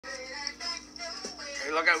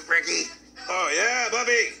Hey, look out, Ricky. Oh, yeah,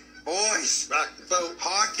 Bubby. Boys, Rock the boat.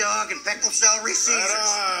 hot dog and pickled celery Caesars.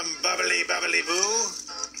 Right on, bubbly, bubbly boo.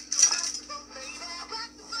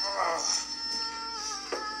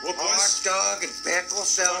 What, Hot boys? dog and pickled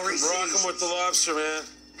celery Caesars. Rocking with the lobster, man.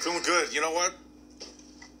 Feeling good. You know what?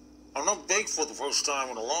 I'm not baked for the first time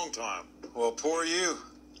in a long time. Well, poor you.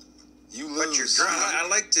 You lose. But you're drunk. I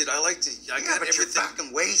liked it. I got but everything. you're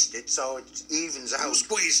fucking wasted, so it evens out. Who's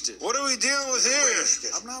wasted? What are we dealing with here?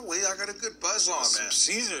 Wasted. I'm not wasted. I got a good buzz on, man. Some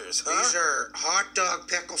Caesars, huh? These are hot dog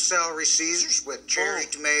pickled celery Caesars with cherry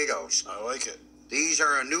tomatoes. I like it. These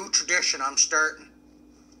are a new tradition I'm starting.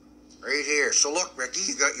 Right here. So look, Ricky,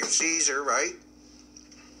 you got your Caesar, right?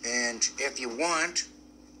 And if you want,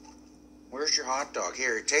 where's your hot dog?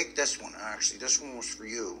 Here, take this one. Actually, this one was for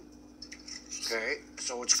you. Okay,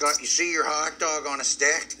 so it's got, you see your hot dog on a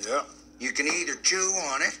stick? Yeah. You can either chew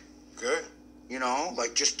on it, Okay. you know,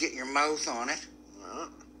 like just get your mouth on it Uh-huh.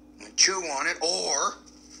 and chew on it, or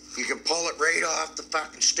you can pull it right off the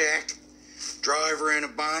fucking stick, drive her in a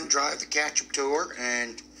bun, drive the ketchup to her,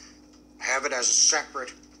 and have it as a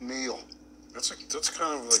separate meal. That's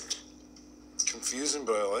kind of like confusing,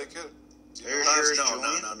 but I like it. There's No, yours, no,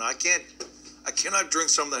 Julian. I cannot drink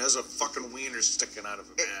something that has a fucking wiener sticking out of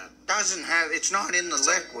it, It man. doesn't have, it's not in the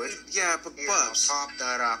liquid. Yeah, but Here, I'll Bubs. top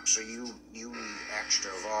that up so you need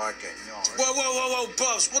extra vodka in yours. Whoa,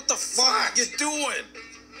 Bubs! What the fuck What? you doing?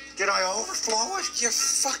 Did I overflow it?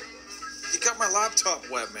 You got my laptop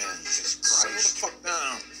wet, man. Jesus Slow the Christ. fuck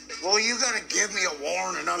down. Well, you gotta give me a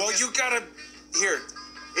warning. Well, you gotta here.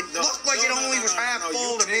 It looked like it only was half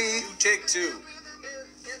full to me. You take two.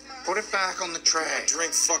 Put it back on the tray.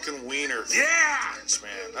 Drink fucking wiener. Yeah,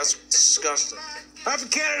 man, that's disgusting. Happy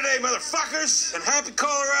Canada Day, motherfuckers, and happy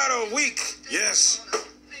Colorado week. Yes.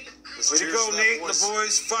 Way to go, Nate and the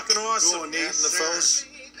boys. Fucking awesome. Going, Nate yes, and the sir. fellas.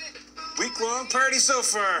 Week-long party so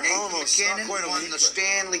far. Nate Almost. Not McKinnon quite a won week, the but-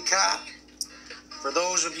 Stanley Cup. For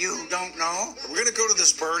those of you who don't know, We're gonna go to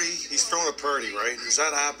this party. He's throwing a party, right? Is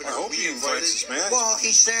that happening? I hope We he invites invited- us, man. well,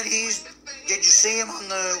 he said he's. Did you see him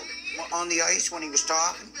on the ice when he was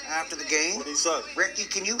talking after the game? What he said? Ricky,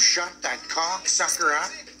 can you shut that cocksucker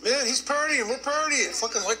up? Man, he's partying. We're partying.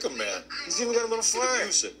 Fucking like him, man. He's even got a little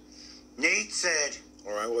flag. Nate said.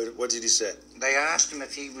 All right, what did he say? They asked him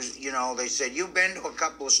if he was, you know, they said, you've been to a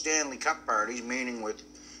couple of Stanley Cup parties, meaning with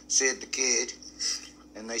Sid the Kid.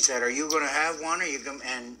 And they said, are you going to have one? Or you going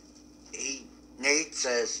and Nate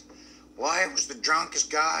says, well, I was the drunkest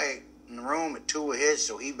guy in the room at two of his,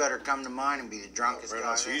 so he better come to mine and be the drunkest Right guy.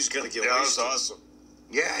 on, so he's going to get Yeah, that's wasted. awesome.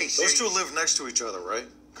 Yeah, he said. Those two live next to each other, right?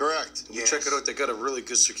 Correct. You Yes. check it out. They got a really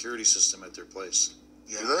good security system at their place.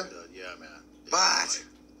 Yeah. Do they? Yeah, man. But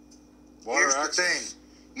Water here's access. the thing.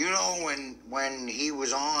 You know, when he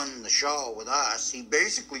was on the show with us, he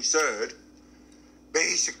basically said,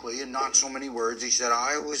 in not so many words, he said,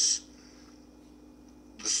 I was,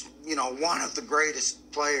 you know, one of the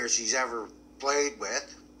greatest players he's ever played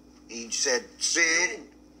with. He said, Sid.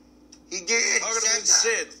 He did. How He could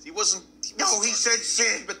said have been that. Sid? He wasn't. No, he said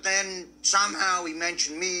Sid, but then somehow he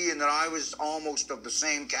mentioned me and that I was almost of the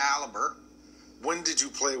same caliber. When did you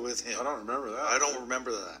play with him? I don't remember that. I don't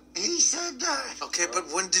remember that. He said that. Okay,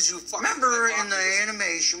 but when did you fucking Remember play in the hockey?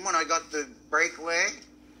 animation when I got the breakaway?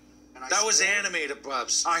 And I That was scored? animated,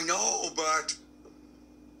 Bubs. I know, but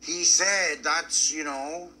he said that's, you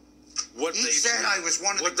know, What he they said did- I was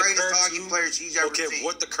one of the what greatest cartoon- hockey players he's ever Okay, seen.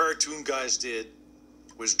 what the cartoon guys did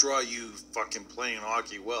was draw you fucking playing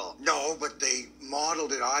hockey well. No, but they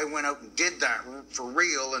modeled it. I went out and did that for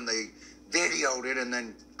real, and they videoed it, and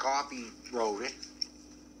then copy wrote it.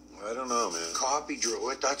 I don't know, man. Copy drew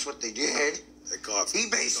it. That's what they did. They copy. He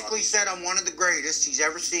basically said I'm one of the greatest he's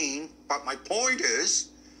ever seen. But my point is,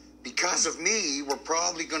 because of me, we're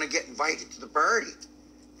probably going to get invited to the party.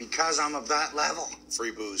 Because I'm of that level.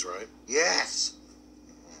 Free booze, right? Yes.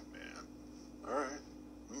 Oh, man. All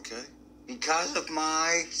right. Okay. Because of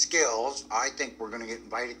my skills, I think we're going to get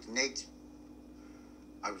invited to Nate's.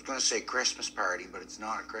 I was going to say Christmas party, but it's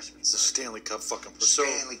not a Christmas It's a party. Stanley Cup fucking.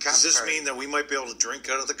 Stanley Cup does this party. mean that we might be able to drink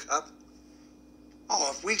out of the cup?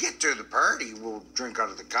 Oh, if we get to the party, we'll drink out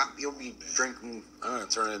of the cup. You'll be drinking. I'm going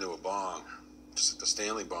to turn it into a bong. Just like the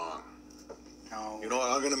Stanley bong. No. You know what?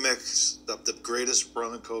 I'm gonna mix up the greatest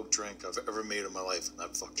rum and coke drink I've ever made in my life in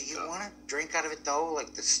that fucking Do you cup. want to drink out of it though?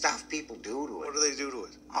 Like the stuff people do to it. What do they do to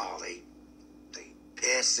it? Oh, they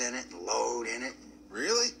piss in it and load in it.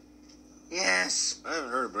 Really? Yes. I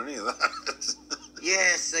haven't heard of any of that.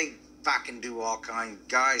 Yes, they fucking do all kinds.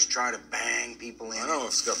 Guys try to bang people in I know it.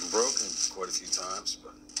 it's gotten broken quite a few times,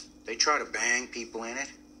 but They try to bang people in it.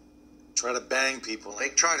 Try to bang people. They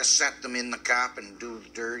try to set them in the cup and do the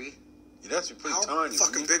dirty. You'd have to be pretty How tiny.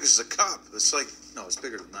 fucking big is the cup? It's like, no, it's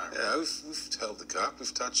bigger than that. Yeah, we've held the cup.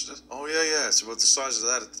 We've touched it. Oh, yeah. It's about the size of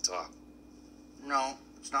that at the top. No,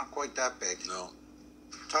 it's not quite that big. No.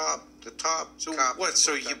 The top So cup what? is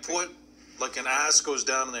So about you that big. put, like, an ass goes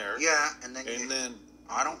down there. Yeah, and then And then,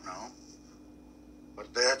 I don't know.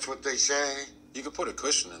 But that's what they say. You could put a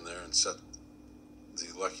cushion in there and set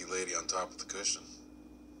the lucky lady on top of the cushion.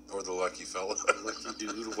 Or the lucky fella. lucky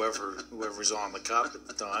dude, whoever's on the cup at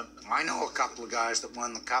the time. I know a couple of guys that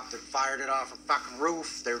won the cup that fired it off a fucking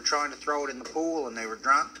roof. They were trying to throw it in the pool and they were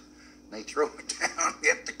drunk. And they threw it down,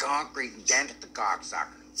 hit the concrete, and dented the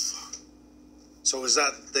cocksucker. So is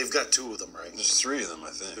that, they've got two of them, right? There's 3 of them, I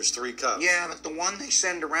think. There's 3 cups. Yeah, but the one they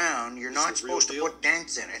send around, you're not the real supposed to deal? put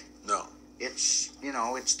dents in it. No. It's,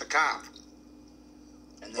 it's the cop.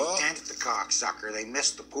 And they Well- dented the cocksucker. They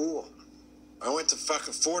missed the pool. I went to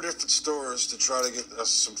fucking 4 different stores to try to get us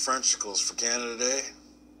some Frenchicles for Canada Day.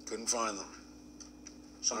 Couldn't find them.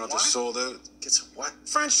 Some I don't know if what? they're sold out. Get some what?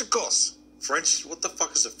 Frenchicles! French? What the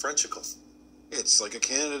fuck is a Frenchicle? It's like a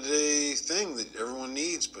Canada Day thing that everyone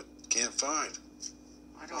needs but can't find.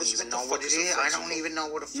 I don't What even the know fuck what it is a is. I don't Frenchicle? even know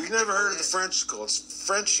what a Frenchicle is. You've never heard of the Frenchicle. It's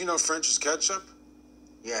French, French is ketchup?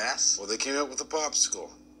 Yes. Well, they came out with a popsicle.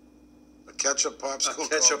 A ketchup popsicle. A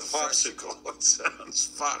ketchup called the popsicle. Frenchicle. It sounds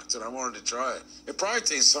fucked, and I wanted to try it. It probably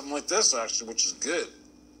tastes something like this, actually, which is good.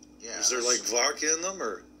 Yeah. Is there like vodka in them,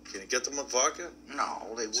 or can you get them with vodka? No,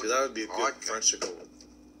 they wouldn't. See, that would be a good Vodka. Frenchicle.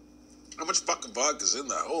 How much fucking vodka's in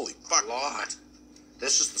that? Holy fuck. A lot.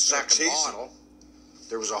 This is the Yeah, second chasing. bottle.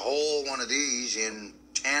 There was a whole one of these in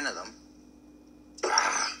 10 of them.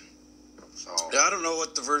 So, Yeah, I don't know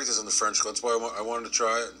what the verdict is on the Frenchicle. That's why I wanted to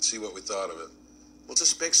try it and see what we thought of it. We'll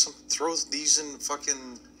just make some, throw these in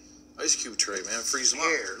fucking ice cube tray, man. Freeze them up.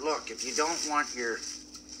 here, look, if you don't want your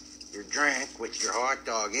drink with your hot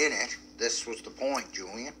dog in it, this was the point,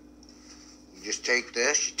 Julian. You just take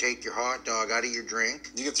this, you take your hot dog out of your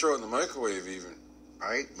drink, You can throw it in the microwave even.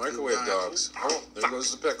 right? Microwave Do that. dogs. Oh, there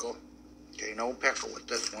goes the pickle. Okay, no pickle with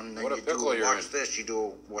this one. Then What a you pickle do, you're watch in. this, you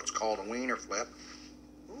do what's called a wiener flip.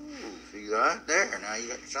 See that? There, now you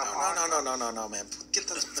got yourself a hot dog. No, man. Get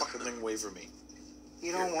that fucking thing away from me.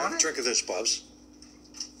 You don't Here, want have a it? drink of this, Bubs.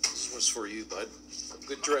 This one's for you, bud.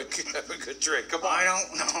 Good drink. Have a good drink. Come on. I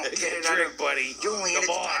don't know. Take Get a it out drink, of buddy. Julian, Come it's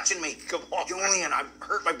on. touching me. Come on. Julian, I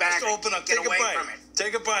hurt my back. Just open I up. can't Take get a away bite. from it.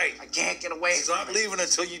 Take a bite. I can't get away It's from not it. leaving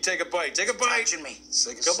until you take a bite. Take a It's bite. touching me.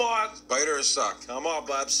 Come on. Bite or a suck. Come on,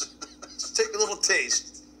 Bubs. Just take a little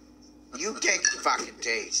taste. You take the fucking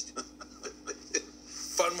taste.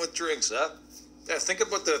 Fun with drinks, huh? Yeah, think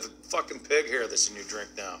about the fucking pig hair that's in your drink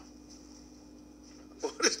now.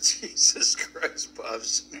 What is Jesus Christ,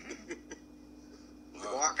 Bubs?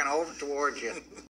 Walking over towards you.